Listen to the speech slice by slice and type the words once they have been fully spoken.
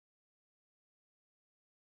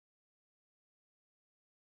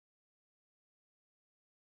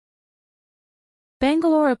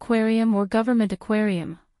Bangalore Aquarium or Government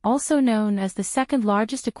Aquarium, also known as the second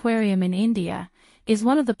largest aquarium in India, is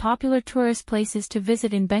one of the popular tourist places to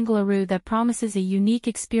visit in Bengaluru that promises a unique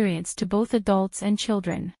experience to both adults and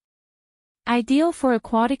children. Ideal for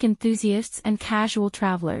aquatic enthusiasts and casual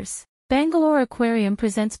travelers, Bangalore Aquarium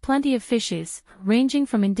presents plenty of fishes, ranging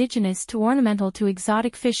from indigenous to ornamental to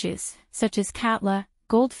exotic fishes, such as katla,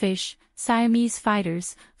 goldfish, Siamese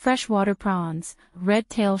fighters, freshwater prawns,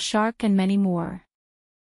 red-tail shark and many more.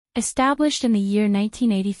 Established in the year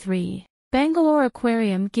 1983, Bangalore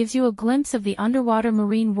Aquarium gives you a glimpse of the underwater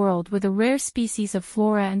marine world with a rare species of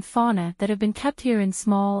flora and fauna that have been kept here in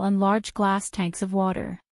small and large glass tanks of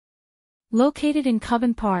water. Located in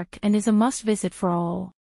Cubbon Park and is a must-visit for all.